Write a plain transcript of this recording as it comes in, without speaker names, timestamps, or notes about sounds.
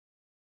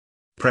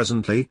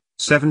Presently,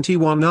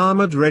 71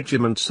 armoured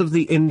regiments of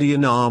the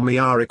Indian Army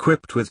are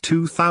equipped with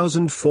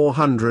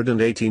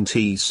 2,418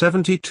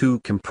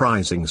 T-72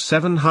 comprising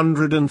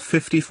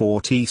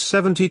 754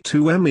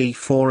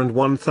 T-72Me4 and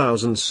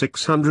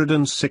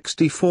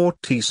 1,664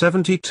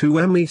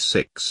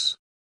 T-72Me6.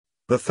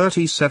 The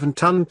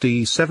 37-ton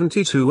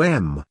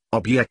T-72M,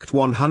 Object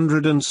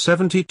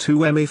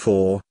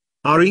 172Me4,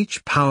 are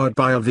each powered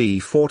by a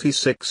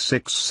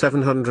V46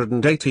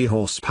 780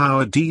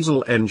 horsepower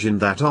diesel engine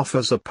that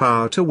offers a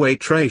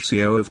power-to-weight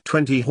ratio of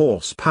 20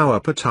 horsepower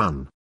per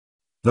ton.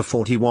 The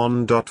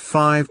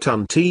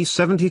 41.5-ton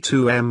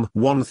T-72M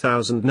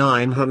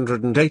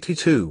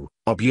 1982,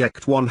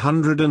 Object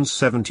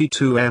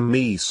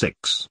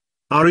 172Me6,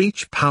 are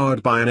each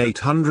powered by an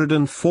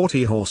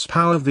 840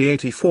 horsepower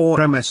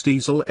V84 MS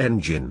diesel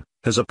engine,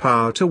 has a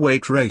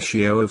power-to-weight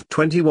ratio of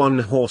 21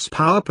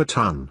 horsepower per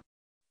ton.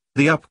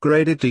 The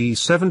upgraded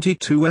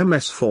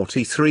T-72MS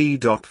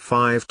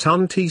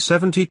 43.5-ton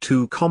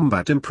T-72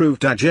 Combat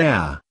Improved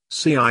AGR,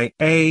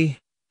 CIA,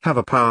 have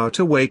a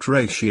power-to-weight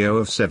ratio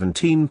of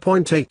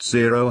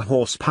 17.80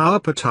 horsepower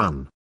per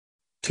ton.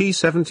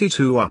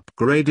 T-72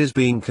 upgrade is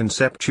being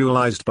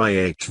conceptualized by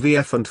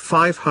HVF and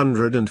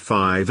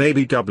 505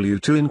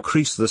 ABW to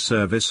increase the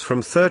service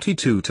from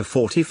 32 to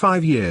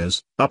 45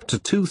 years, up to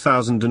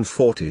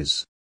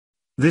 2040s.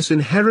 This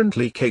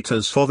inherently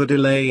caters for the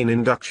delay in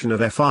induction of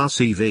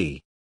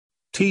FRCV.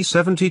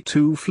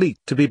 T-72 fleet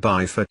to be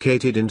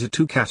bifurcated into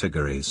two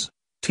categories,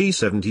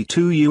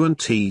 T-72U and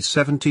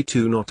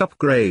T-72 not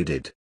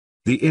upgraded.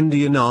 The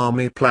Indian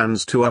Army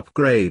plans to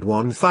upgrade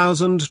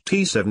 1,000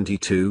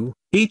 T-72,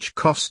 each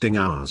costing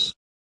Rs.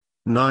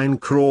 9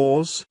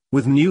 crores,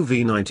 with new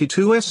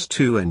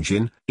V92S2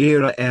 engine,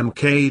 ERA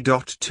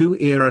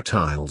Mk-2 ERA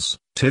tiles,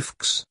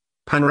 TIFCs,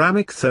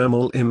 panoramic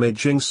thermal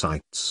imaging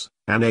sights,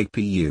 an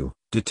APU,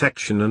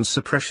 detection and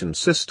suppression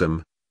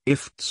system,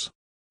 IFTs.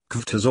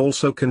 CVT has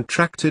also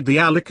contracted the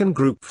Alican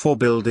Group for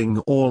building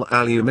all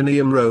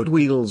aluminium road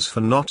wheels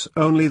for not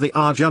only the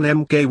Arjun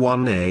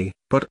Mk-1A,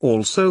 but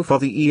also for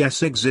the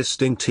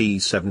existing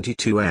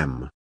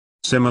T-72M.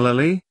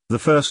 Similarly, the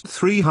first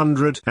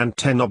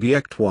 310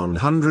 Object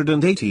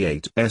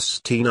 188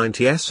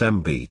 ST90S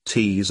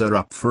MBTs are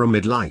up for a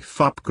midlife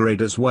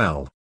upgrade as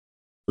well.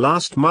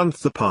 Last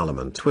month the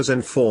Parliament was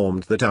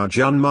informed that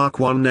Arjun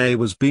Mk-1A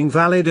was being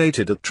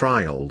validated at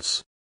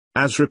trials.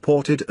 As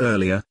reported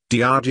earlier,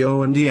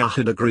 DRDO and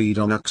Al-Haider agreed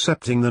on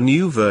accepting the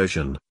new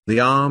version. The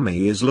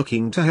Army is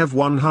looking to have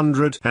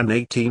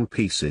 118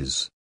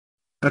 pieces.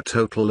 A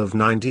total of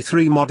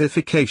 93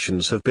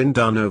 modifications have been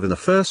done over the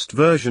first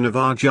version of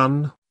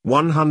Arjun,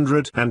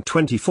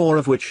 124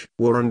 of which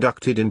were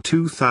inducted in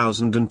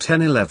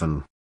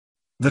 2010-11.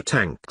 The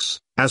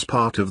tanks, as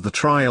part of the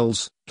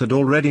trials, had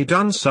already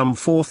done some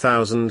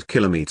 4,000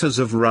 kilometers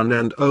of run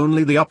and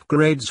only the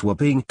upgrades were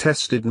being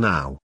tested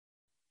now.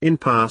 In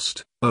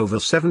past, over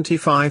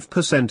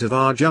 75% of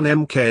Arjun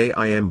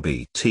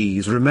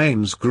MBTs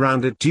remains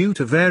grounded due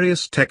to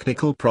various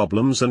technical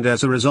problems and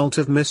as a result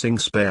of missing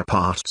spare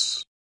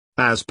parts.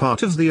 As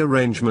part of the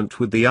arrangement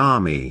with the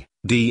Army,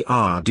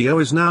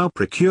 DRDO is now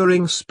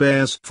procuring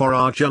spares for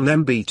Arjun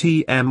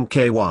MBT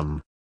Mk-1.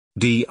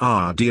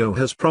 DRDO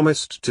has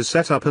promised to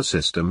set up a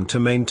system to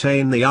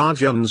maintain the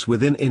Arjuns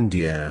within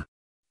India.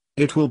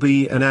 It will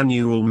be an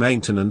annual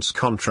maintenance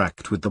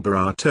contract with the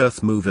Bharat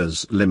Earth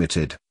Movers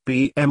Limited,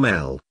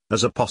 BML,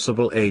 as a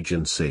possible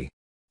agency.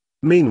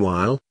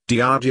 Meanwhile,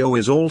 DRDO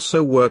is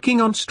also working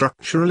on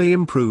structurally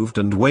improved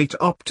and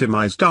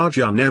weight-optimized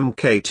Arjun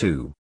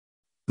Mk-2.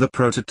 The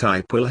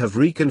prototype will have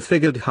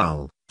reconfigured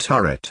hull,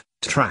 turret,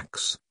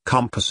 tracks,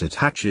 composite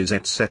hatches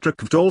etc.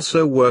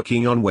 Also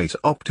working on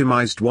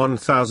weight-optimized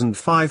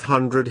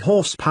 1,500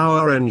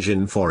 horsepower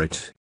engine for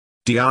it.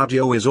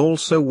 DRDO is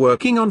also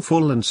working on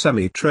full and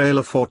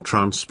semi-trailer for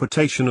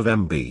transportation of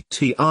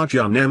MBT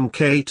Arjun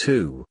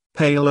Mk-2,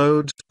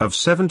 payload, of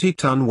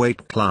 70-ton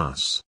weight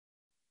class.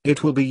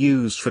 It will be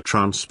used for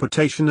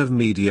transportation of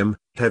medium,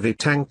 heavy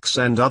tanks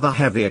and other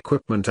heavy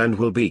equipment and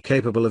will be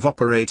capable of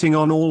operating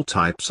on all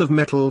types of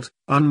metalled,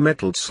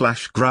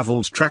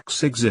 unmetalled/gravelled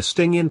tracks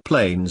existing in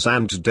plains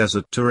and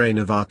desert terrain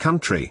of our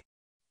country.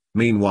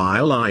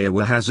 Meanwhile,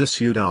 Iowa has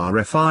issued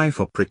RFI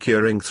for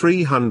procuring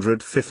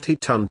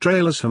 350-ton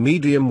trailers for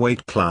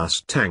medium-weight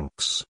class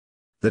tanks.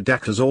 The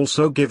DAC has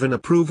also given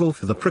approval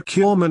for the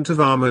procurement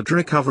of armored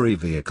recovery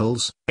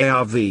vehicles,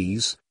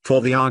 ARVs, for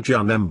the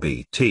Arjun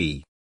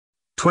MBT.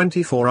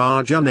 24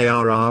 Arjun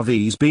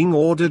ARVs being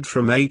ordered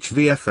from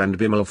HVF and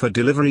BML for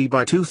delivery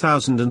by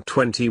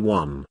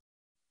 2021.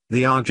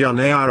 The Arjun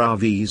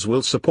ARVs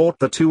will support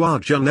the 2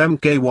 Arjun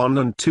Mk-1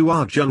 and 2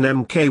 Arjun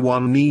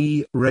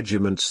Mk-1A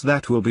regiments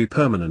that will be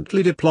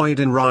permanently deployed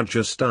in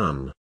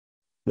Rajasthan.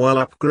 While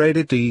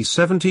upgraded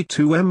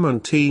T-72M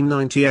and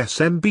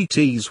T-90S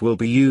MBTs will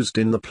be used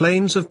in the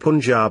plains of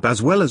Punjab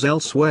as well as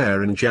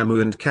elsewhere in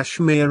Jammu and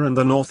Kashmir and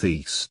the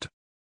northeast.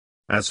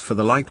 As for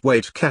the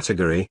lightweight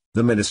category,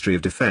 the Ministry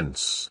of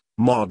Defence,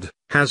 MOD,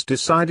 has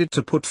decided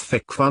to put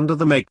FICV under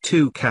the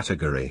Make-2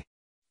 category.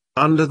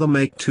 Under the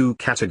Make-2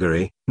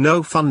 category,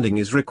 no funding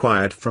is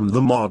required from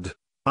the MOD.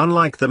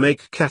 Unlike the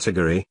make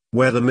category,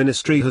 where the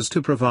ministry has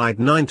to provide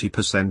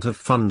 90% of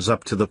funds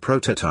up to the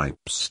prototype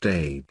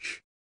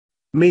stage.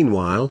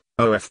 Meanwhile,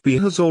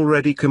 OFB has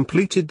already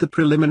completed the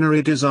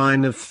preliminary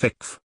design of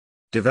FICV.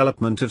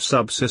 Development of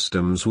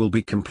subsystems will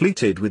be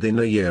completed within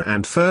a year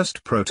and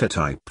first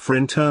prototype for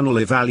internal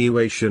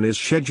evaluation is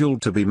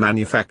scheduled to be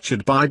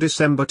manufactured by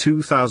December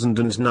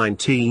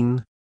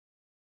 2019.